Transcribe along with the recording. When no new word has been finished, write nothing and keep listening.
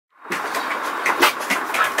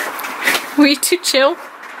you too chill?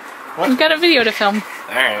 What? We've got a video to film.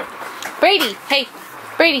 Alright. Brady! Hey!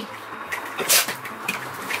 Brady!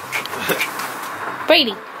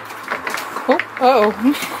 Brady! Oh! Uh-oh.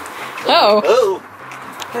 Uh-oh. Oh!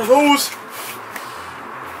 What are those?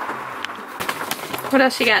 What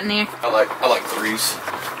else you got in there? I like threes.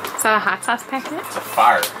 Is that a hot sauce packet? It's a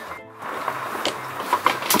fire.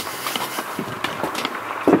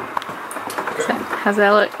 How's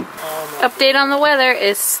that look? Update on the weather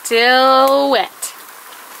is still wet.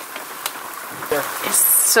 It's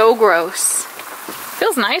so gross.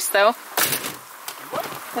 Feels nice though.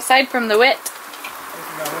 Aside from the wet.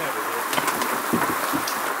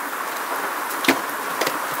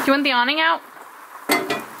 Do you want the awning out? Oh,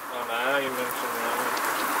 now you mentioned that.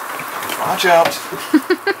 Watch out.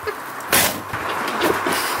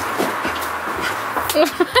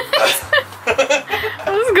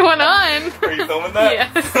 What's going on? Are you filming that? Yeah.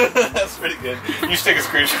 That's pretty good. You should take a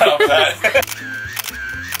screenshot of that.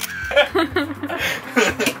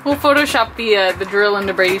 We'll Photoshop the drill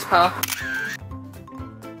into Brady's paw.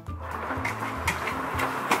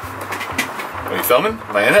 Are you filming?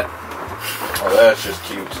 Am I in it? Oh, that's just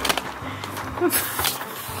cute.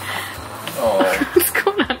 Oh. What's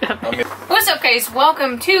going on down there? What's up, guys?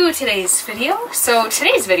 Welcome to today's video. So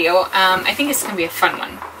today's video, I think it's gonna be a fun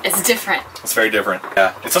one. It's different. It's very different.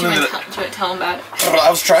 Yeah, it's something do you that. want to tell them about it? I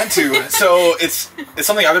was trying to. So it's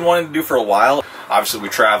something I've been wanting to do for a while. Obviously, we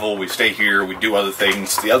travel, we stay here, we do other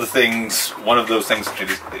things. The other things, one of those things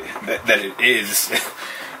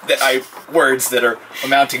words that are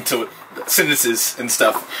amounting to sentences and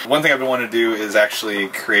stuff. One thing I've been wanting to do is actually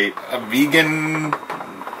create a vegan.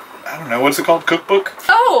 I don't know, what's it called? Cookbook?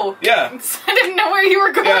 Oh! Yeah. I didn't know where you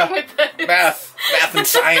were going with this. Math and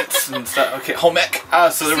science and stuff. Okay, home ec.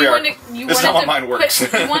 So there we are. This is how mine works.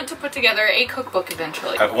 You want to put together a cookbook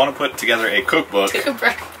eventually. I want to put together a cookbook. Take a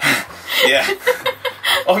break. Yeah.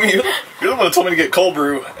 I mean, you're the one that told me to get cold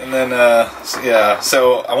brew, and then, yeah.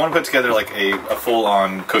 So I want to put together like a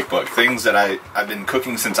full-on cookbook. Things that I've been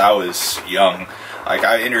cooking since I was young. Like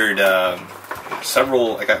I entered I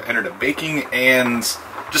entered a baking and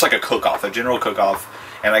just like a cook-off, a general cook-off,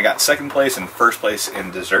 and I got second place and first place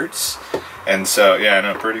in desserts. And so, yeah, I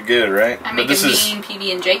know, pretty good, right? I make a mean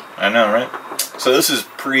PB&J. I know, right? So this is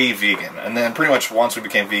pre-vegan, and then pretty much once we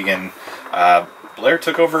became vegan, Blair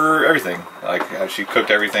took over everything. Like, she cooked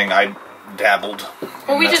everything, I dabbled,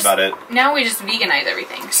 and that's about it. Now we just veganize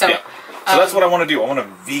everything, so... Yeah. So that's what I want to do. I want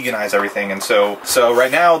to veganize everything, and so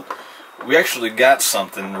right now, we actually got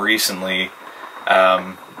something recently,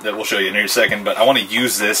 that we'll show you in a second, but I want to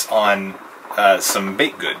use this on some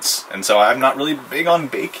baked goods. And so I'm not really big on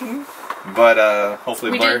baking, but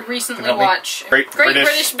hopefully Blair did recently watch Great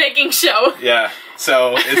British Baking Show. Yeah,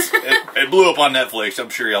 so it blew up on Netflix. I'm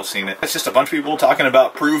sure y'all seen it. It's just a bunch of people talking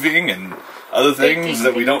about proving and other things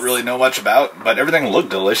that we don't really know much about, but everything looked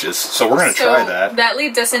delicious, so we're going to try that. That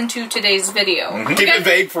leads us into today's video. Keep it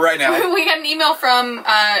vague for right now. We got an email from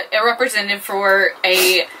a representative for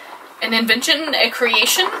an invention, a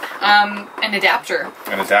creation, an adapter.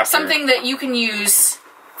 An adapter. Something that you can use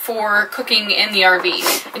for cooking in the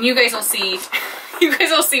RV. And you guys will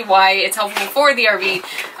see why it's helpful for the RV.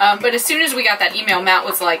 But as soon as we got that email, Matt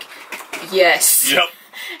was like, yes. Yep.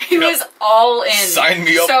 He was all in. Sign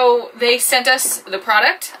me up. So they sent us the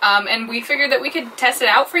product, and we figured that we could test it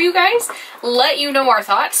out for you guys, let you know our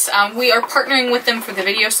thoughts. We are partnering with them for the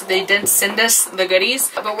video, so they did send us the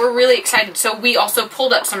goodies, but we're really excited. So we also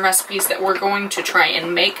pulled up some recipes that we're going to try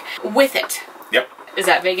and make with it. Yep. Is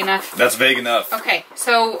that vague enough? That's vague enough. Okay,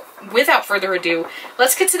 so without further ado,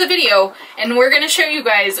 let's get to the video, and we're going to show you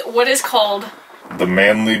guys what is called the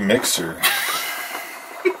Manly Mixer.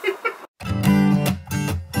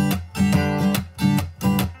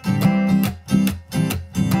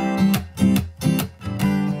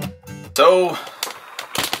 So,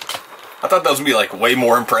 I thought that was going to be like way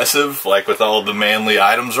more impressive, like with all the manly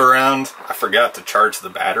items around. I forgot to charge the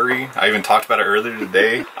battery. I even talked about it earlier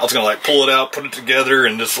today. I was going to like pull it out, put it together,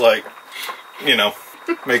 and just like, you know,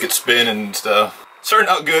 make it spin and stuff. Starting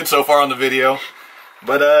out good so far on the video.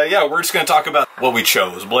 But yeah, we're just going to talk about what we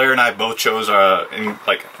chose. Blair and I both chose,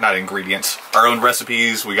 not ingredients, our own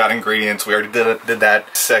recipes. We got ingredients. We already did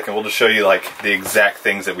that. Second, we'll just show you like the exact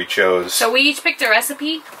things that we chose. So we each picked a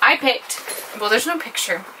recipe. I picked, well, there's no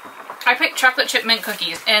picture. I picked chocolate chip mint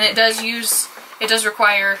cookies, and it does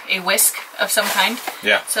require a whisk of some kind.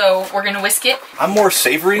 Yeah. So we're going to whisk it. I'm more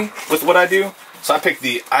savory with what I do. So I picked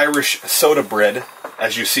the Irish soda bread,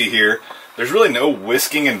 as you see here. There's really no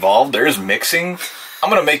whisking involved. There is mixing. I'm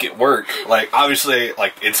gonna make it work. Like, obviously,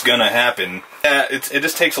 like, it's gonna happen. Yeah, it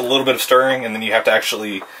just takes a little bit of stirring, and then you have to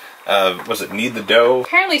actually Was it knead the dough?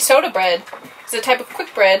 Apparently soda bread is a type of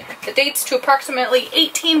quick bread that dates to approximately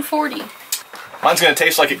 1840. Mine's gonna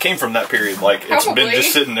taste like it came from that period, like it's been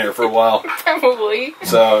just sitting there for a while. Probably.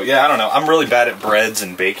 So yeah, I don't know. I'm really bad at breads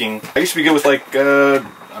and baking. I used to be good with like, I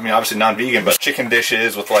mean obviously non-vegan, but chicken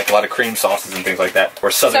dishes with like a lot of cream sauces and things like that. Or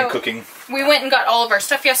southern cooking. We went and got all of our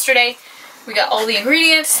stuff yesterday. We got all the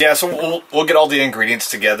ingredients. Yeah, so we'll get all the ingredients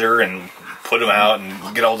together and put them out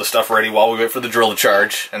and get all the stuff ready while we wait for the drill to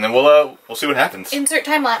charge, and then we'll see what happens. Insert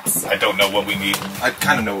time lapse. I don't know what we need. I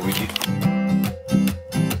kind of know what we need.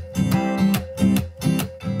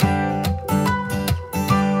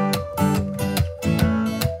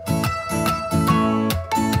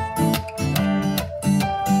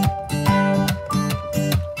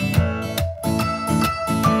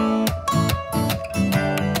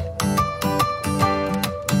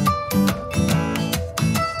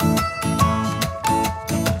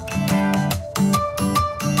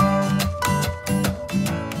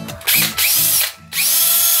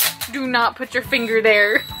 Do not put your finger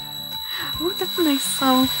there. Ooh, that's a nice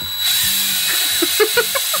sound.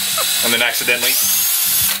 And then accidentally.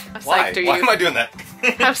 How psyched are you? Why am I doing that?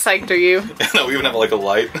 How psyched are you? No, we even have like a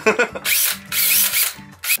light. That's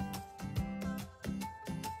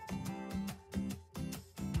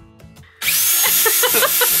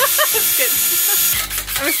good.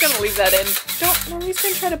 I'm just gonna leave that in. Don't, he's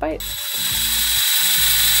gonna try to bite.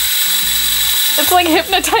 It's like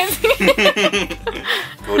hypnotizing.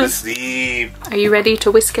 Go to sleep. Are you ready to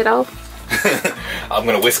whisk it all? I'm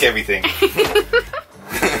gonna whisk everything.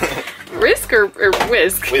 Risk or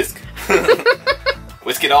whisk? Whisk.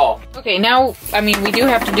 Whisk it all. Okay, now, I mean, we do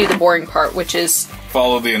have to do the boring part, which is...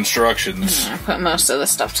 Follow the instructions. Put most of the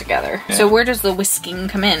stuff together. Yeah. So where does the whisking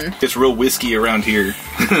come in? It's real whiskey around here.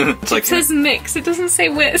 It's like, it says mix, it doesn't say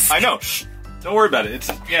whisk. I know. Shh. Don't worry about it.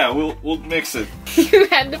 We'll mix it. You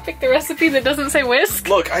had to pick the recipe that doesn't say whisk?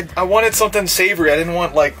 Look, I wanted something savory. I didn't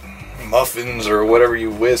want, like, muffins or whatever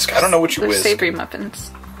you whisk. I don't know what you whisk. Savory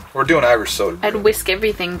muffins. We're doing Irish soda. I'd whisk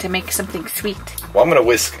everything to make something sweet. Well, I'm gonna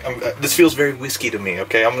whisk. This feels very whiskey to me,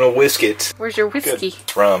 okay? I'm gonna whisk it. Where's your whiskey?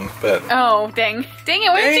 Good. Rum, but... Oh, dang. Dang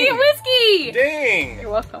it, where did you get whiskey? Dang!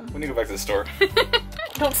 You're welcome. We need to go back to the store.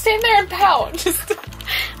 Don't stand there and pout. Just...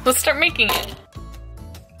 let's start making it.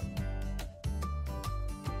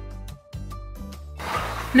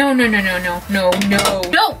 No. No!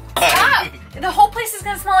 Stop! The whole place is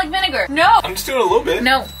gonna smell like vinegar. No! I'm just doing a little bit.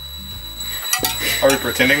 No. Are we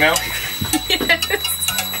pretending now? Yes.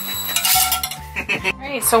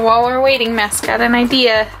 Alright, so while we're waiting, Matt's got an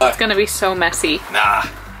idea. It's gonna be so messy. Nah.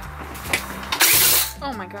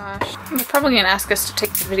 Oh my gosh. They're probably gonna ask us to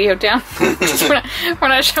take the video down. we're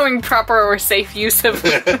not showing proper or safe use of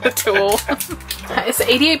the tool. It's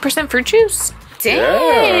 88% fruit juice.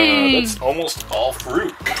 Dang! Yeah, that's almost all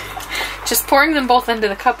fruit. Just pouring them both into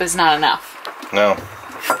the cup is not enough. No.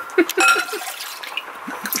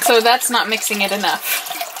 So that's not mixing it enough.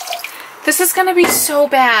 This is gonna be so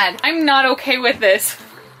bad. I'm not okay with this.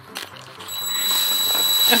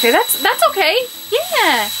 Okay, that's okay.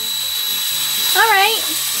 Yeah. Alright.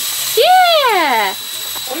 Yeah!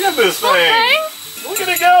 Look at this thing! Okay. Look at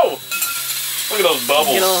it go! Look at those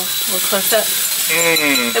bubbles. Get a little close up.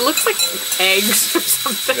 It looks like eggs or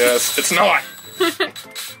something. Yes, it's not.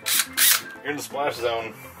 You're in the splash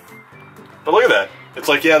zone. But look at that. It's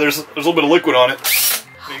like, yeah, there's a little bit of liquid on it.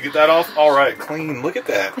 Can you get that off? Alright, clean. Look at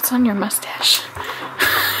that. It's on your mustache.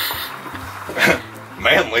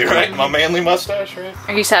 Manly, right? My manly mustache, right?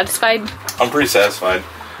 Are you satisfied? I'm pretty satisfied.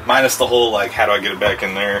 Minus the whole, like, how do I get it back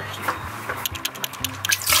in there?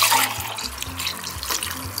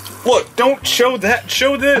 Look, don't show that.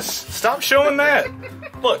 Show this. Stop showing that.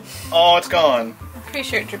 Look. Oh, it's gone. I'm pretty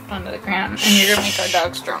sure it dripped onto the ground, and you're gonna make our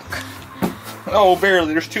dogs drunk. Oh,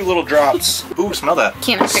 barely. There's 2 little drops. Ooh, smell that.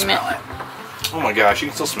 Can't pigment. Oh my gosh, you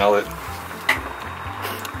can still smell it.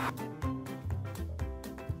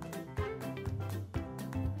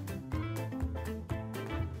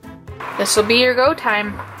 This will be your go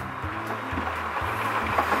time.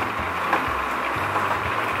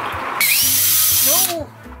 No!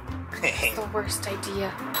 That's the worst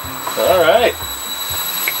idea. Alright.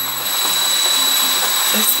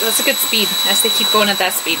 That's a good speed. As they keep going at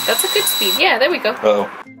that speed. That's a good speed. Yeah, there we go. Uh-oh.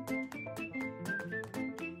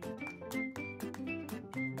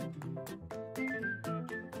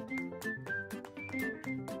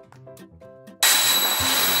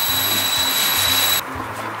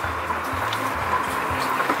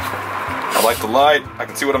 I like the light. I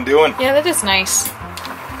can see what I'm doing. Yeah, that is nice.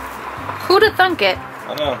 Who'da thunk it?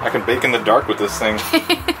 I know. I can bake in the dark with this thing.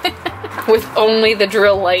 With only the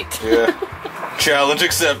drill light. Yeah. Challenge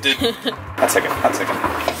accepted. Hot second.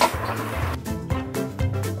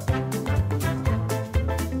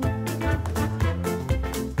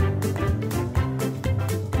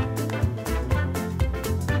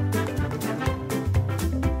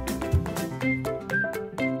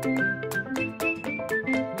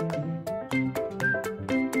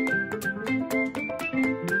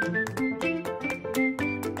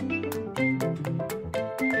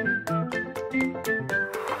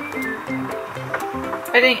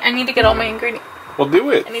 I need to get all my ingredients. Well, do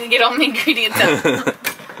it. I need to get all my ingredients out.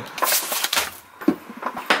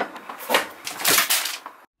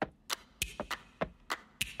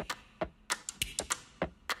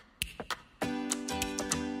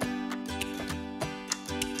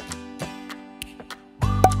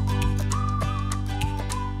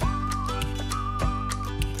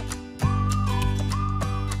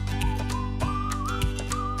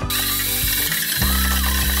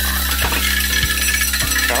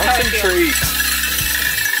 Concentrate.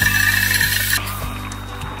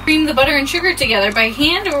 Cream the butter and sugar together by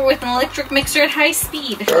hand or with an electric mixer at high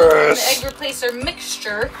speed. Yes. The egg replacer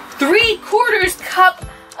mixture. 3/4 cup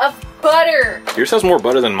of butter. Yours has more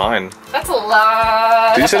butter than mine. That's a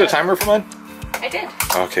lot. Did you set a butter. timer for mine? I did.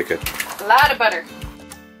 Okay, good. A lot of butter.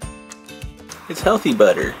 It's healthy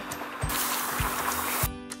butter.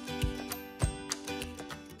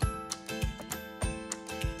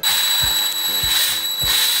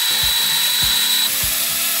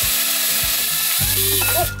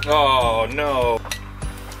 Oh no.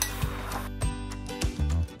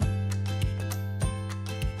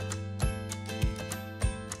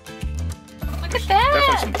 Look at that.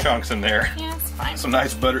 Definitely some chunks in there. Yeah, it's fine. Some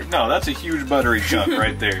nice butter. No, that's a huge buttery chunk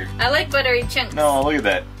right there. I like buttery chunks. No, look at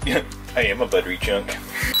that. I am a buttery chunk.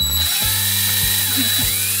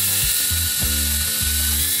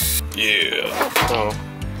 Yeah. Oh,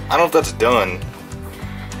 I don't know if that's done.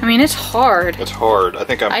 I mean, it's hard. It's hard.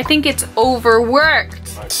 I think it's overworked.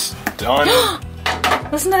 It's done.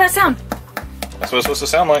 Listen to that sound. That's what it's supposed to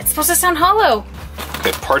sound like. It's supposed to sound hollow.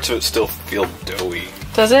 Okay, parts of it still feel doughy.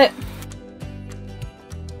 Does it?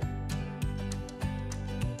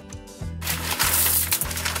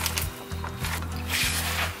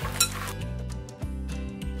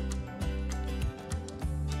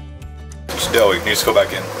 It's doughy. It needs to go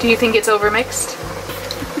back in. Do you think it's overmixed?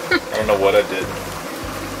 I don't know what I did.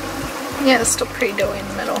 Yeah, it's still pretty doughy in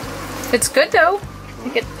the middle. It's good though. I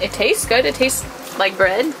think it tastes good. It tastes like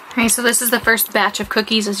bread. Okay, so this is the first batch of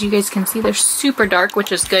cookies. As you guys can see, they're super dark,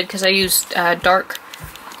 which is good because I used dark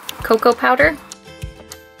cocoa powder.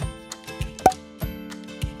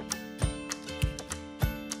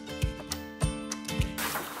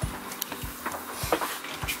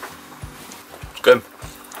 Good.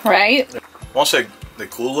 Right? Once they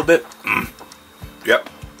cool a little bit, yep,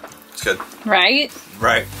 it's good. Right?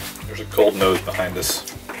 Right. There's a cold nose behind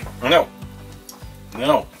us. Oh, no.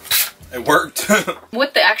 No. It worked.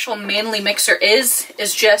 What the actual manly mixer is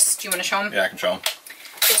just, do you want to show them? Yeah, I can show them.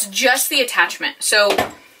 It's just the attachment. So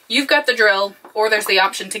you've got the drill, or there's the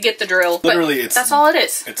option to get the drill. Literally, but that's all it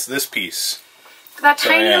is. It's this piece. That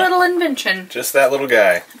tiny little invention. Just that little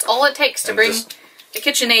guy. That's all it takes to bring the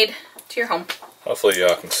KitchenAid to your home. Hopefully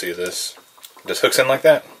y'all can see this. It just hooks in like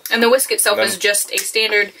that. And the whisk itself is just a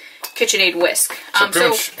standard KitchenAid whisk. So pretty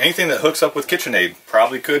much anything that hooks up with KitchenAid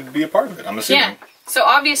probably could be a part of it, I'm assuming. Yeah. So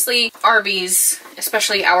obviously RVs,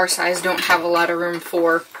 especially our size, don't have a lot of room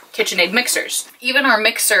for KitchenAid mixers. Even our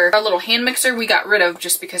mixer, our little hand mixer, we got rid of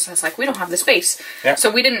just because I was like, we don't have the space. Yeah. So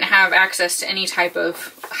we didn't have access to any type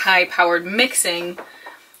of high-powered mixing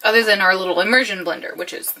other than our little immersion blender,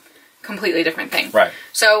 which is a completely different thing. Right.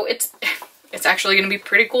 So it's actually going to be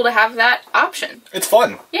pretty cool to have that option. It's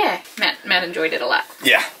fun. Yeah. Matt enjoyed it a lot.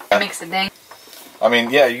 Yeah. It makes a dang. I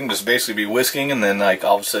mean, yeah, you can just basically be whisking and then like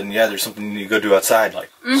all of a sudden, yeah, there's something you need to go do outside,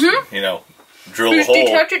 like, you know, drill a hole. Just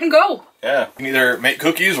detach it and go. Yeah. You can either make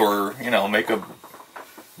cookies or, you know, make a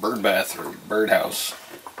bird bath or birdhouse.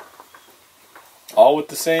 All with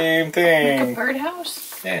the same thing. Make a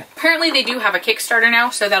birdhouse? Yeah. Apparently they do have a Kickstarter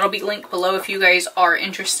now, so that'll be linked below if you guys are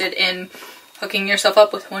interested in hooking yourself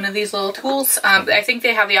up with one of these little tools. I think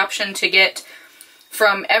they have the option to get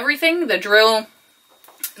from everything, the drill,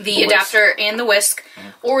 the adapter, and the whisk,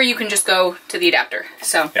 or you can just go to the adapter.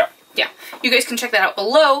 So, yeah. You guys can check that out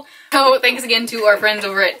below. So, thanks again to our friends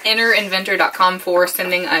over at innerinventor.com for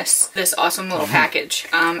sending us this awesome little package.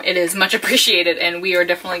 It is much appreciated, and we are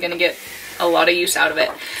definitely going to get a lot of use out of it.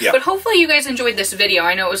 Yeah. But hopefully you guys enjoyed this video.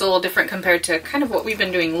 I know it was a little different compared to kind of what we've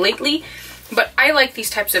been doing lately, but I like these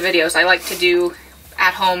types of videos. I like to do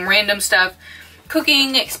at-home random stuff,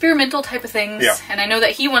 cooking, experimental type of things, and I know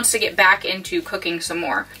that he wants to get back into cooking some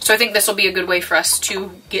more. So I think this will be a good way for us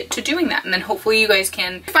to get to doing that, and then hopefully you guys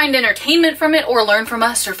can find entertainment from it, or learn from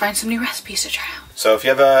us, or find some new recipes to try out. So if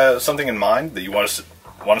you have something in mind that you want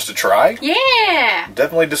us to try, yeah,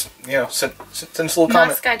 definitely just, you know, send us a little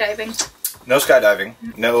comment. Not skydiving. No skydiving,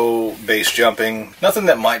 no base jumping, nothing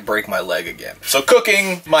that might break my leg again. So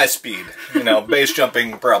cooking, my speed. You know, base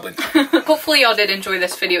jumping, probably not. Hopefully y'all did enjoy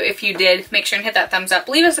this video. If you did, make sure and hit that thumbs up.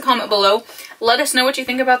 Leave us a comment below. Let us know what you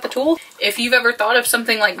think about the tool. If you've ever thought of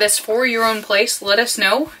something like this for your own place, let us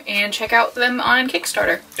know and check out them on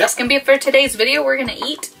Kickstarter. Yep. That's gonna be it for today's video. We're gonna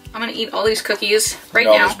eat. I'm gonna eat all these cookies right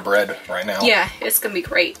now. All this bread right now. Yeah, it's gonna be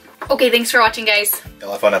great. Okay, thanks for watching, guys.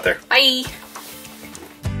 Y'all have fun out there. Bye.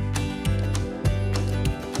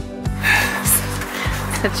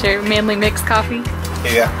 That's your manly mixed coffee?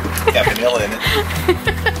 Yeah, got vanilla in it.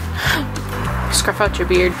 Scruff out your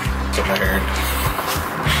beard. Put my hair in.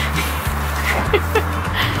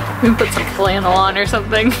 We can put some flannel on or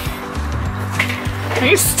something. Why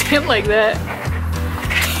you stand like that?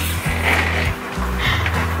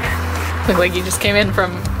 Look like you just came in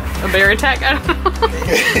from a bear attack. I don't know.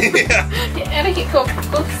 Yeah,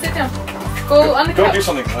 go sit down. Go on the couch. Go do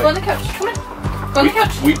something. Go on the couch. Come on. Go on the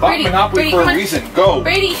couch. We bought Monopoly for a reason. Go.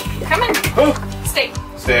 Brady, come on. Oh. Stay.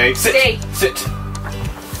 Stay. Sit. Stay. Sit.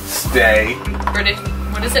 Stay. British.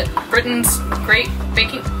 What is it? Britain's Great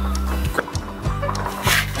Baking.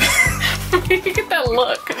 Look at that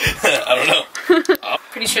look. I don't know.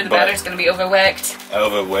 Pretty sure the batter's gonna be overworked.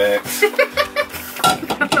 Overworked.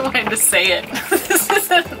 I don't know why to say it. This is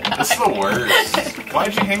the worst.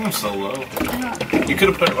 Why'd you hang them so low? You could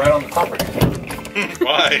have put it right on the top right here.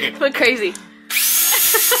 Why? Look crazy.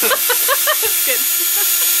 That's good.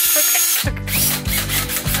 Okay.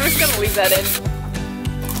 I'm just gonna leave that in.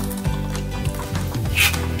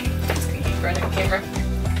 Just gonna keep running the camera.